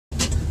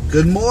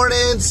Good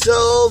morning.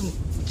 So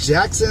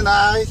Jackson and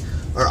I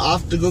are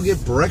off to go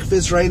get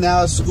breakfast right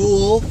now at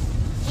school.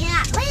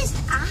 Yeah, at least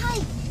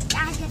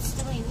Dad gets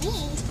to be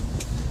me.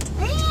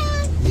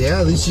 And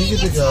yeah, at least you get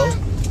to go.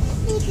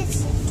 He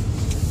gets to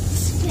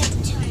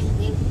spend time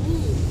with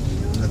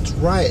me. That's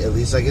right. At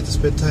least I get to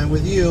spend time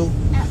with you.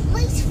 At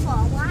least for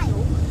a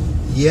while.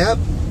 Yep.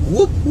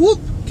 Whoop, whoop.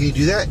 Can you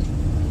do that?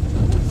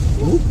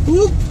 Whoop,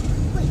 whoop.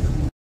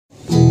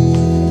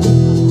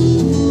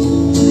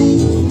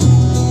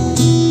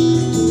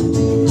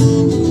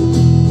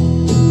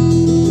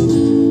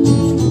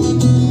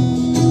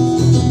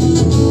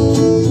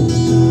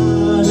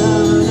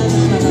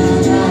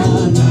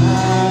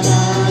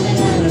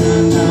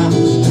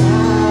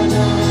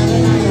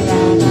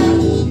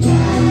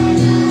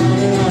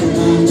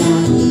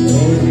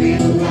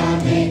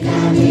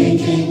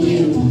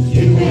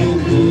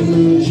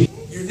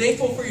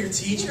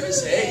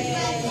 Teachers, hey,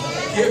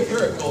 give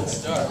her a gold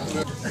star.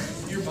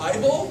 Your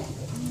Bible,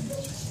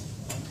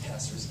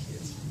 pastor's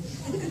kids.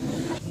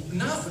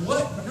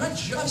 Not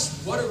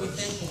just what are we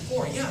thankful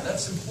for. Yeah,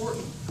 that's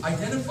important.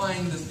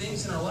 Identifying the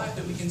things in our life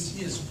that we can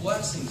see as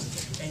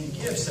blessings and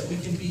gifts that we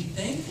can be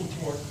thankful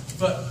for.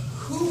 But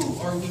who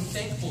are we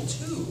thankful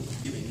to?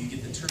 You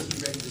get the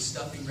turkey ready, the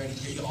stuffing ready,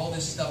 you get all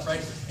this stuff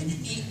right, and you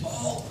eat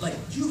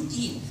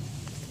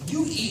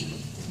you eat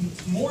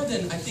more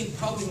than, I think,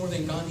 probably more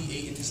than Gandhi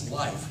ate in his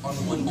life on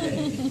one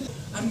day.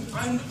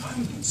 I'm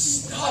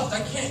stuffed.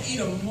 I can't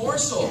eat a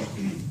morsel.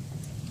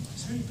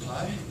 Is there any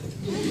pie?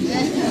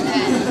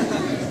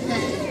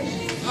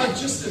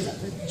 Just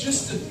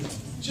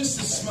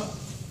a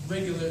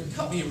regular.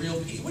 Cut me a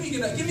real piece. What are you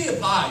gonna give me a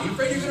pie? You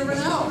afraid you're gonna run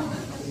out?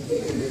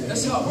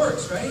 That's how it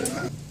works, right?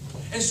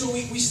 And so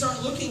we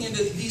start looking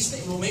into these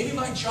things. Well, maybe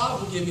my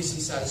job will give me some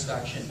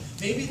satisfaction.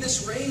 Maybe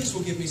this raise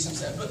will give me some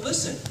satisfaction. But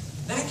listen.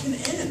 That can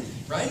end,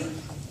 right?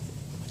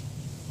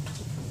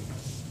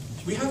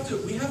 We have to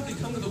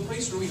come to the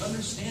place where we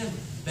understand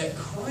that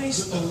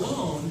Christ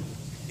alone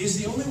is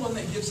the only one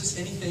that gives us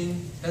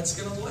anything that's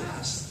going to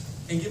last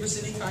and give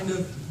us any kind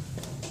of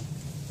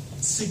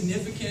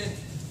significant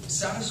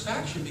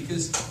satisfaction,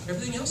 because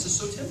everything else is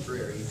so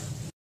temporary.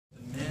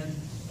 The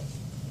men,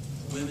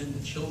 the women,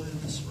 the children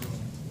in this room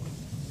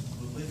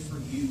will live for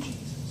you,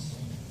 Jesus.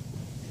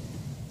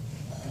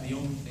 You're the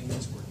only thing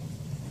that's working.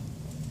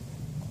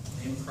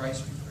 In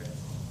Christ we pray.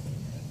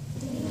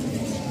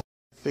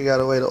 Figure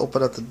out a way to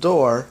open up the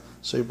door,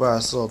 so he brought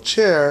us a little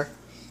chair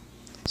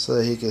so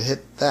that he could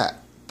hit that.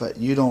 But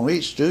you don't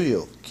reach, do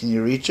you? Can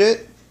you reach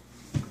it?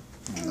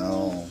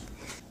 No.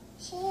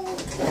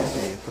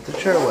 Okay, put the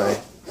chair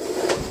away.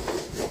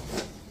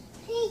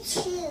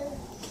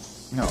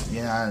 No,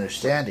 you're not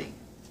understanding.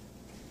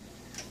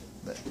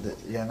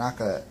 You're not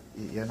gonna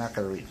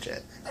reach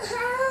it.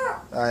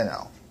 I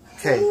know.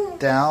 Okay,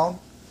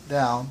 down.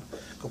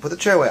 Go put the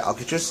chair away. I'll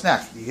get you a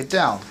snack. You get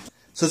down.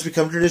 So it's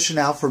become tradition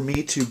now for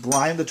me to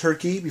brine the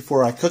turkey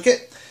before I cook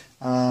it.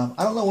 I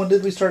don't know, when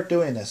did we start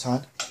doing this,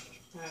 hon?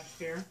 Last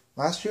year.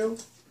 Last year?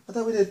 I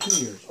thought we did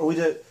 2 years. Or we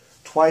did it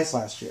twice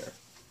last year.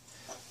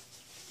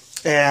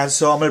 And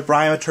so I'm going to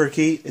brine a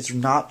turkey. It's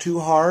not too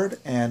hard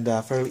and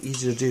fairly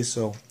easy to do.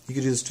 So you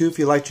can do this too if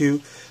you like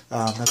to.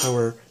 That's how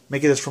we're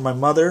making this for my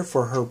mother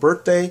for her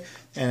birthday.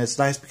 And it's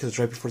nice because it's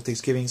right before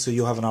Thanksgiving, so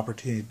you'll have an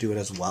opportunity to do it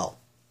as well.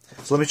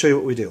 So let me show you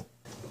what we do.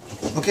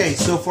 Okay,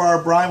 so for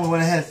our brine, we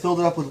went ahead and filled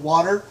it up with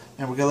water,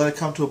 and we're going to let it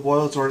come to a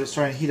boil. It's already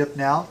starting to heat up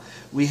now.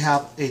 We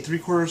have a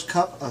 3/4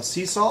 cup of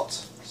sea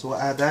salt, so we'll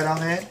add that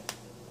on in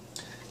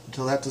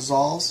until that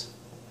dissolves.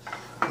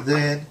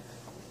 Then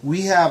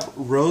we have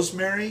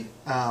rosemary,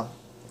 but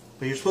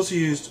you're supposed to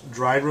use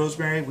dried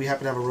rosemary. We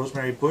happen to have a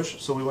rosemary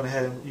bush, so we went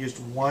ahead and used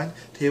 1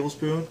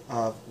 tablespoon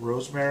of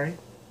rosemary.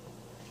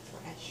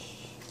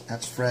 Fresh.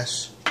 That's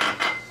fresh.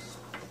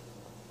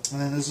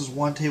 And then this is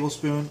 1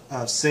 tablespoon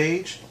of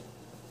sage.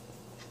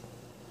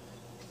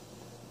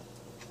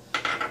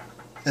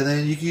 And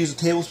then you can use a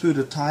tablespoon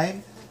of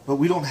thyme, but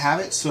we don't have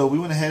it, so we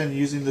went ahead and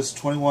using this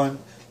 21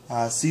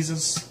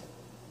 Seasons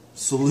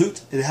Salute.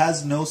 It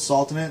has no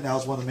salt in it. That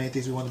was one of the main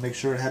things we wanted to make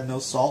sure it had no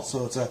salt,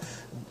 so it's a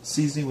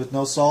seasoning with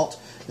no salt.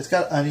 It's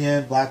got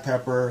onion, black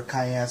pepper,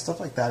 cayenne, stuff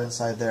like that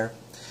inside there.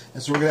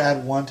 And so we're going to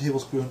add 1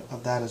 tablespoon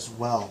of that as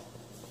well.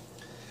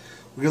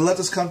 We're going to let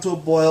this come to a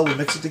boil. We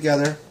mix it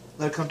together,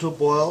 let it come to a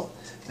boil,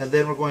 and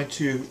then we're going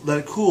to let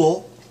it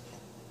cool.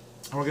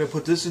 And we're going to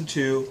put this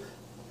into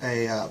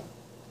a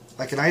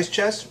like an ice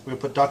chest. We're going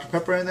to put Dr.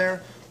 Pepper in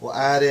there. We'll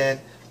add in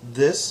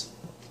this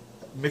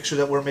mixture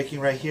that we're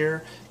making right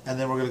here, and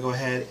then we're going to go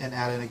ahead and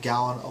add in a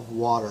gallon of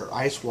water,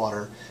 ice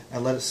water,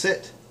 and let it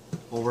sit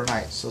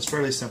overnight. So it's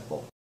fairly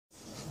simple.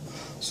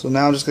 So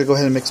now I'm just going to go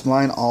ahead and mix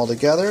mine all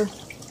together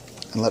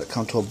and let it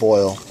come to a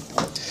boil.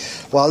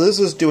 While this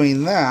is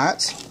doing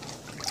that,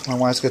 my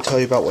wife's going to tell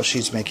you about what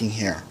she's making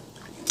here.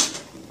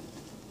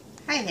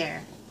 Hi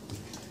there.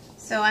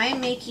 So I'm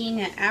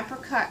making an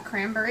apricot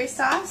cranberry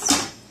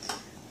sauce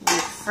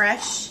with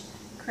fresh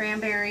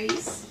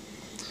cranberries,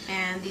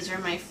 and these are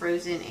my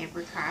frozen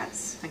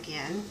apricots.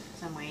 Again,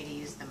 some way to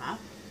use them up.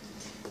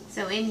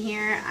 So in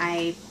here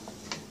I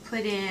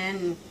put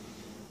in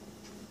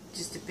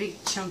just a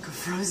big chunk of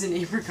frozen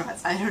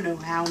apricots. I don't know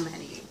how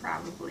many,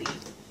 probably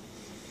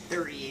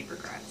 30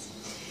 apricots.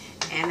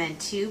 And then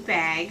 2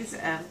 bags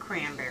of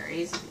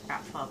cranberries,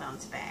 about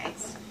 12-ounce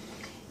bags.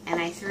 And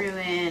I threw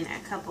in a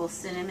couple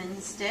cinnamon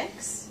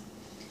sticks,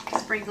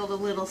 sprinkled a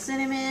little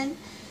cinnamon,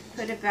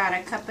 put about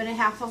 1.5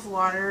 cups of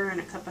water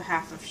and 1.5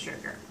 cups of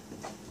sugar.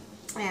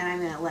 And I'm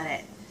going to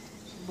let it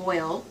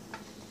boil.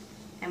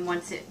 And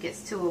once it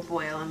gets to a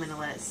boil, I'm going to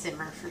let it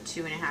simmer for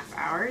 2.5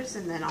 hours.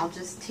 And then I'll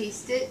just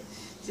taste it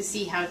to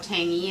see how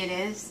tangy it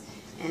is.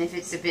 And if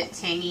it's a bit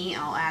tangy,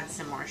 I'll add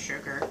some more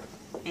sugar.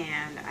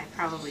 And I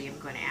probably am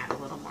going to add a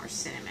little more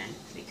cinnamon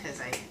because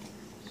I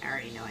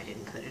already know I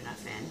didn't put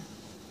enough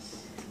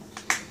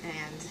in.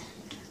 And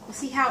we'll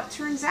see how it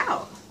turns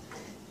out.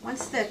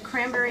 Once the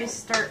cranberries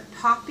start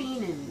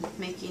popping and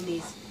making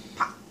these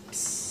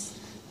pops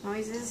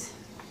noises,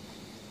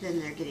 then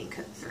they're getting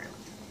cooked through.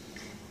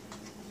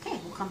 Okay,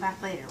 we'll come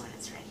back later when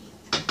it's ready.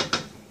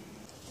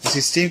 I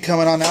see steam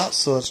coming on out,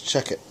 so let's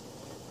check it.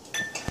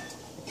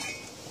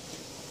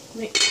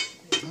 Wait.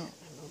 Oh,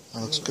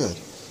 that looks good.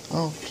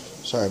 Oh,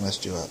 sorry I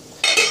messed you up.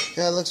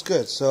 Yeah, it looks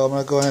good. So I'm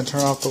going to go ahead and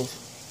turn off the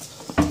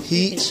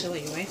heat.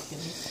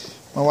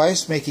 My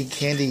wife's making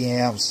candy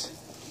yams.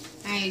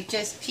 I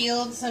just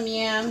peeled some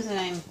yams and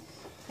I'm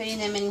putting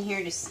them in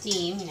here to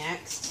steam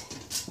next.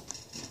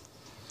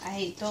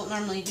 I don't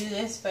normally do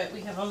this, but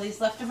we have all these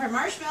leftover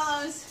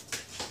marshmallows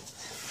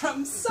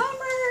from summer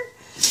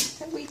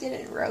that we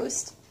didn't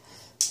roast.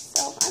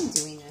 So I'm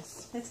doing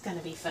this. It's going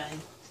to be fun.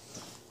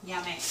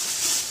 Yummy.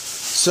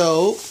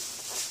 So,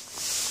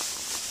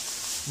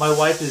 my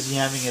wife is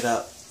yamming it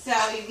up. So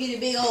you get a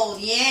big old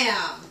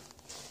yam.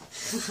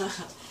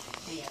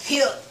 And you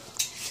peel it.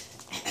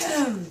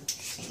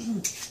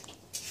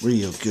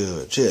 Real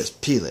good.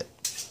 Just peel it.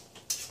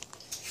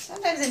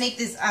 Sometimes I make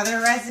this other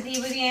recipe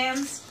with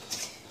yams,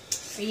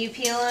 where you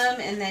peel them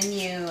and then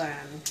you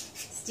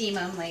steam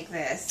them like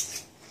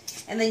this,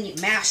 and then you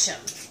mash them.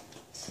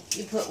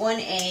 You put 1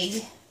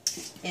 egg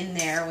in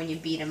there when you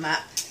beat them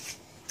up,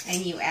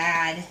 and you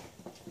add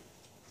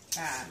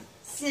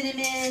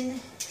cinnamon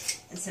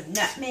and some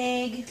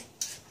nutmeg,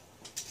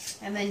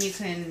 and then you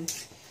can,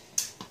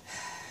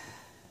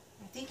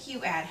 I think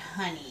you add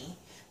honey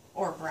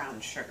or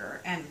brown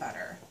sugar and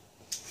butter.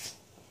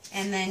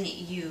 And then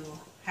you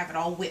have it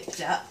all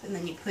whipped up, and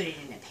then you put it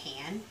in a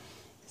pan.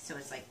 So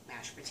it's like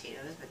mashed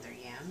potatoes, but they're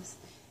yams.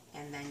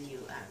 And then you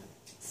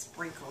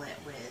sprinkle it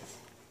with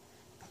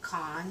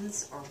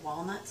pecans or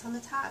walnuts on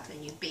the top,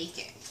 and you bake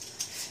it.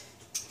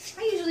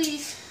 I usually,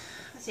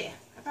 let's see,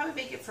 I probably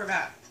bake it for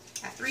about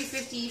at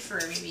 350 for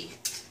maybe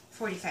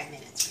 45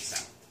 minutes or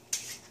so.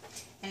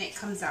 And it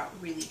comes out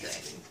really good.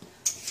 And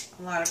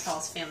a lot of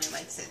Paul's family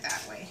likes it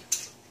that way,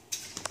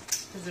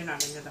 because they're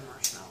not into the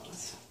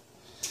marshmallows.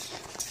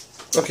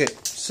 Okay,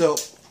 so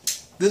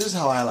this is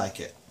how I like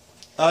it.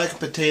 I like a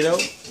potato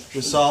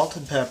with salt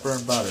and pepper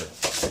and butter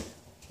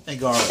and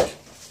garlic.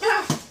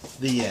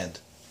 The end.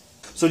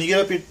 So when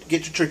you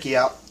get your turkey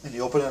out and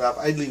you open it up,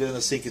 I'd leave it in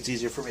the sink. It's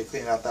easier for me to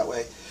clean it out that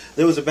way.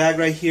 There was a bag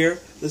right here.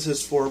 This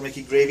is for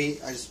making gravy.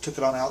 I just took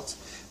it on out.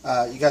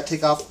 You got to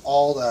take off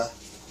all the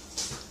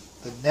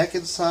neck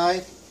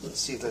inside. Let's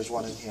see if there's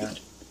one in here.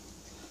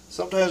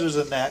 Sometimes there's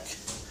a neck.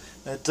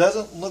 And it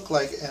doesn't look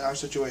like in our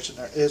situation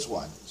there is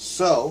one.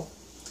 So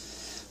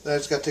then I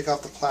just got to take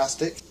off the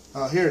plastic.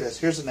 Oh, here it is.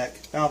 Here's the neck.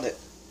 Found it.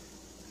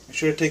 Make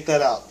sure to take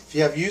that out. If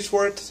you have use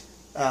for it,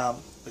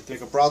 like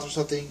make a broth or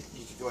something,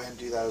 you can go ahead and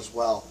do that as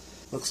well.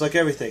 Looks like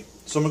everything.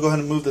 So I'm going to go ahead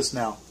and move this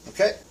now.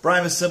 Okay?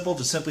 Brine is simple.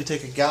 Just simply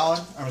take a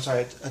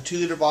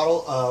 2-liter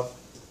bottle of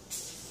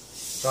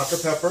Dr.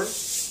 Pepper.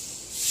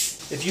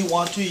 If you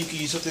want to, you can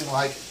use something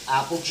like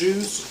apple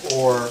juice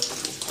or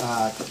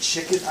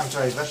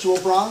vegetable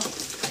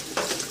broth.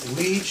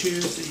 We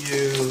choose to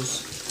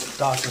use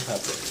Dr.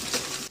 Pepper.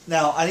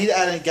 Now, I need to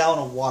add in a gallon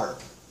of water.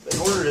 In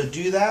order to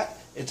do that,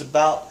 it's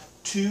about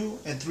 2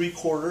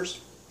 3/4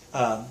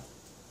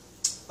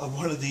 of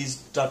one of these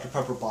Dr.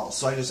 Pepper bottles.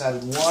 So I just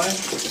added 1.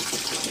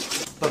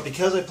 But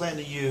because I plan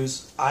to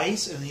use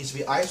ice, and it needs to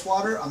be ice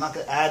water, I'm not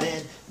going to add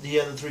in the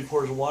other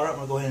 3/4 of water. I'm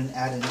going to go ahead and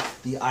add in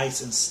the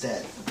ice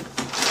instead.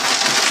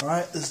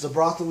 Alright, this is the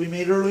broth that we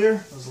made earlier.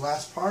 That was the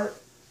last part.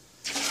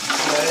 Put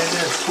that in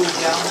there. It's cooled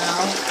down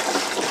now.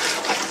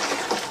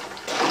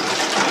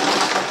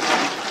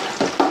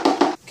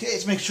 Okay,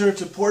 let's make sure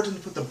it's important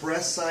to put the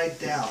breast side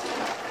down.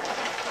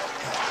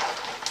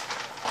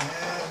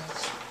 And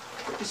it's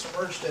pretty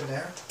submerged in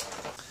there.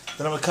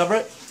 Then I'm going to cover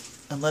it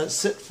and let it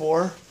sit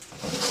for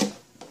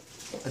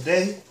a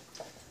day.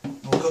 And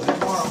we'll cook it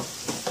tomorrow.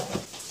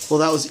 Well,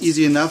 that was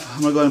easy enough.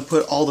 I'm going to go ahead and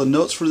put all the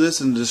notes for this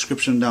in the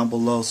description down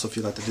below, so if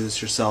you'd like to do this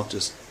yourself,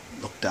 just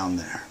look down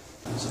there.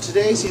 So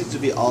today seems to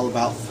be all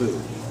about food.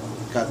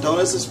 Got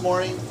donuts this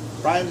morning,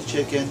 fried the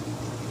chicken,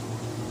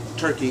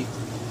 turkey,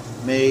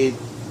 made,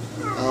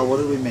 what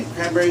did we make?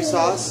 Cranberry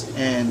sauce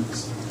and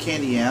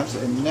candy yams,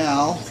 and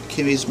now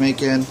Kimmy's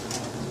making...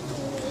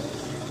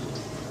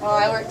 Well,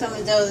 I worked on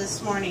the dough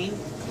this morning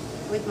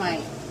with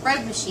my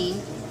bread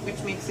machine, which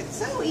makes it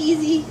so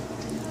easy.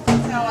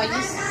 So I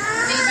just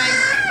made my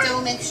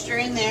dough mixture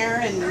in there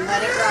and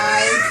let it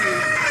rise.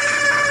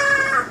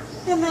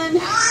 And then,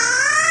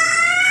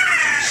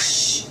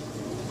 shh.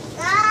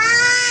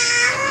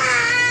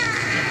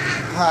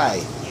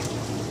 Hi.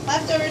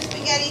 Leftover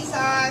spaghetti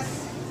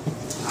sauce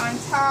on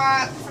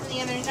top from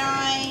the other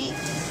night.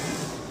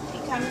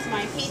 Becomes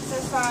my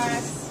pizza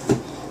sauce.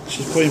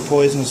 She's putting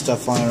poison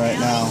stuff on it right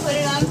now. Put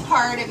it on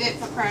part of it,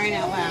 for crying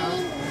out loud.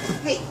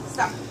 Hey,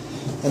 stop.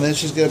 And then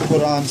she's gonna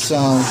put on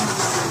some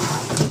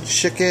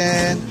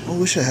chicken. Oh,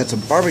 we should have had some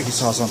barbecue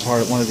sauce on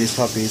part of one of these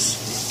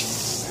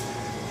puppies.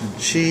 And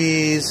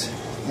cheese.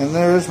 And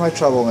there's my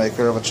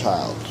troublemaker of a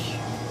child.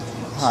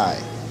 Hi.